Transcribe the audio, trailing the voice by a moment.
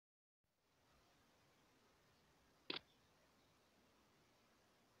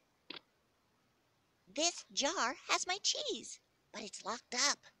This jar has my cheese, but it's locked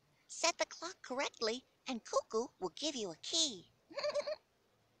up. Set the clock correctly, and Cuckoo will give you a key.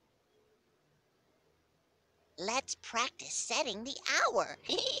 Let's practice setting the hour.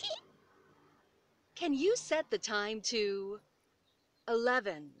 Can you set the time to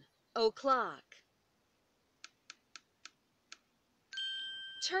 11 o'clock?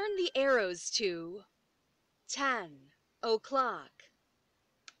 Turn the arrows to 10 o'clock.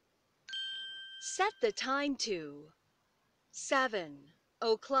 Set the time to 7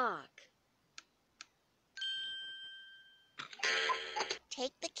 o'clock.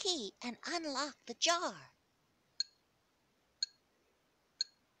 Take the key and unlock the jar.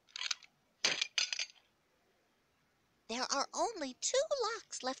 There are only 2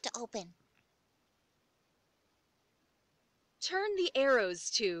 locks left to open. Turn the arrows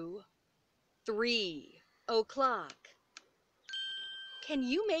to 3 o'clock. Can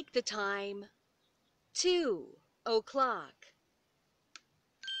you make the time 2 o'clock?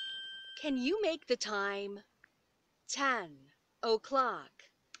 Can you make the time 10 o'clock?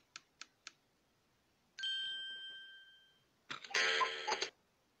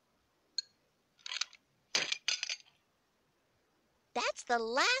 That's the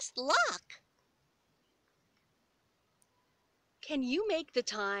last lock. Can you make the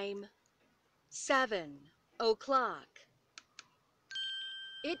time 7 o'clock?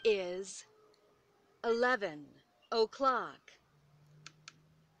 It is 11 o'clock.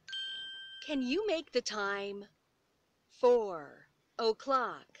 Can you make the time 4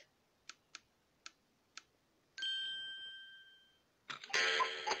 o'clock?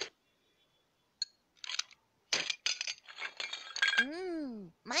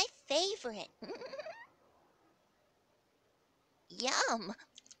 My favorite. Yum.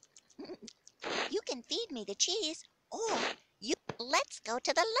 You can feed me the cheese, or let's go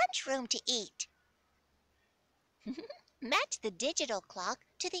to the lunchroom to eat. Match the digital clock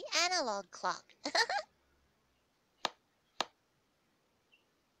to the analog clock.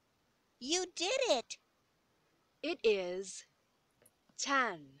 You did it. It is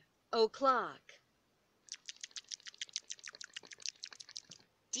 10 o'clock.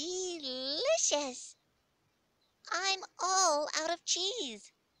 Delicious. I'm all out of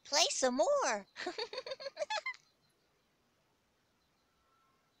cheese. Play some more.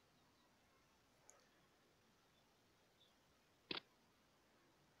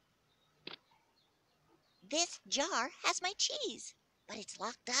 This jar has my cheese, but it's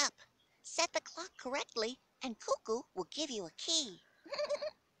locked up. Set the clock correctly, and Cuckoo will give you a key.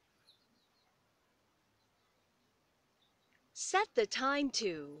 Set the time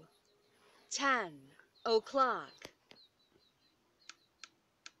to 10 o'clock.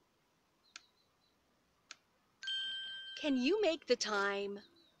 Can you make the time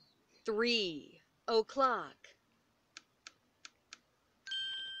 3 o'clock?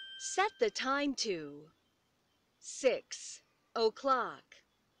 Set the time to 6 o'clock.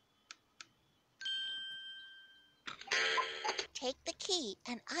 Take the key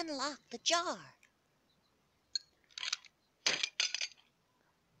and unlock the jar.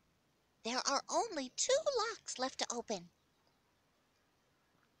 There are only 2 locks left to open.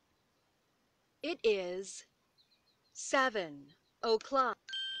 It is 7 o'clock.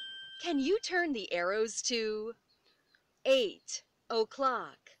 Can you turn the arrows to 8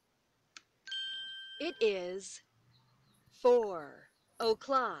 o'clock? It is 4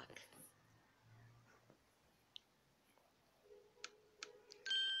 o'clock.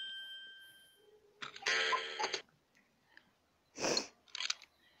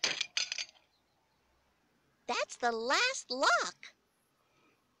 That's the last lock.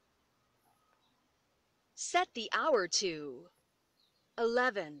 Set the hour to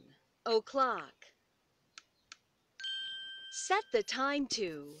 11 o'clock. Set the time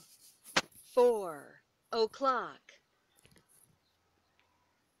to 4 o'clock.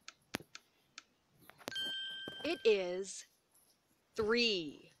 It is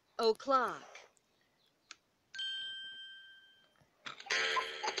 3 o'clock.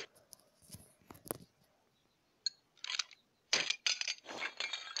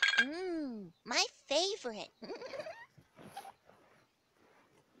 My favorite.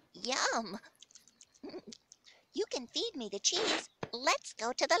 Yum. You can feed me the cheese. Let's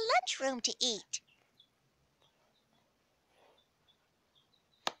go to the lunchroom to eat.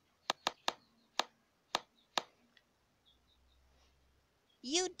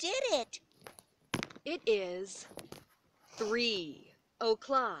 You did it. It is 3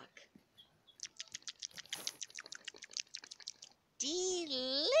 o'clock.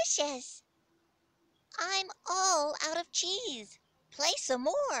 Delicious. I'm all out of cheese. Play some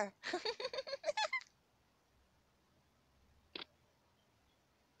more.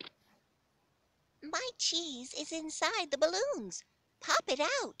 My cheese is inside the balloons. Pop it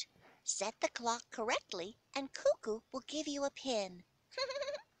out. Set the clock correctly, and Cuckoo will give you a pin.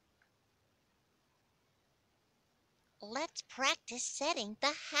 Let's practice setting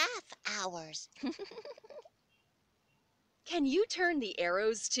the half hours. Can you turn the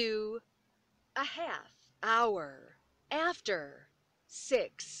arrows to a half hour after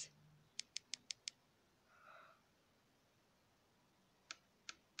 6?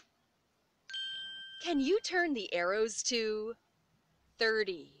 Can you turn the arrows to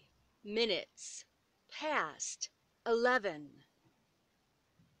 30 minutes past 11?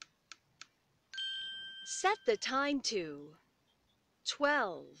 Set the time to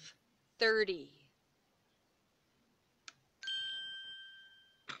 12:30.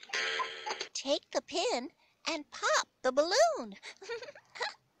 Take the pin and pop the balloon.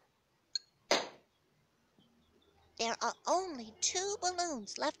 There are only 2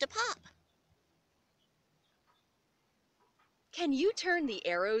 balloons left to pop. Can you turn the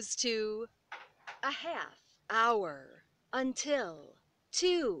arrows to a half hour until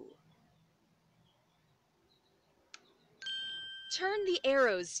 2? Turn the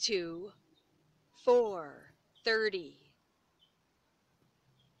arrows to 4:30.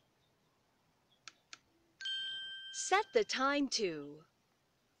 Set the time to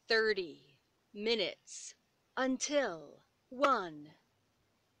 30 minutes until 1.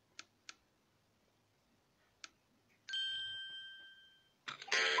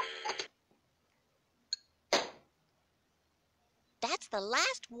 That's the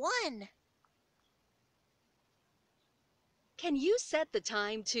last one. Can you set the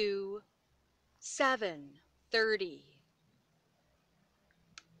time to 7:30?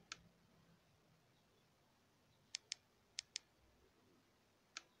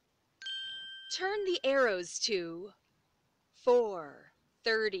 Turn the arrows to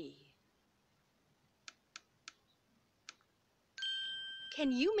 4:30.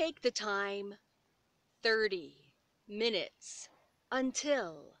 Can you make the time 30 minutes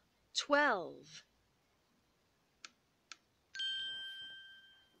until 12?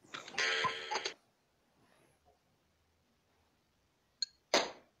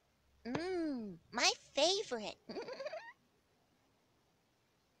 My favorite.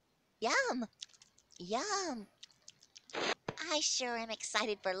 Yum, yum. I sure am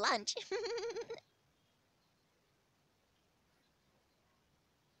excited for lunch.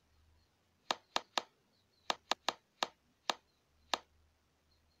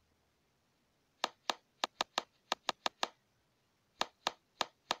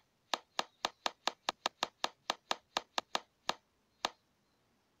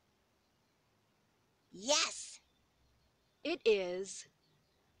 Yes, It is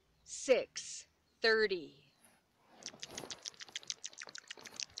 6:30.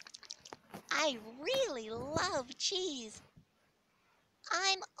 I really love cheese.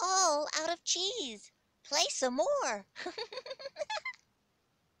 I'm all out of cheese. Play some more.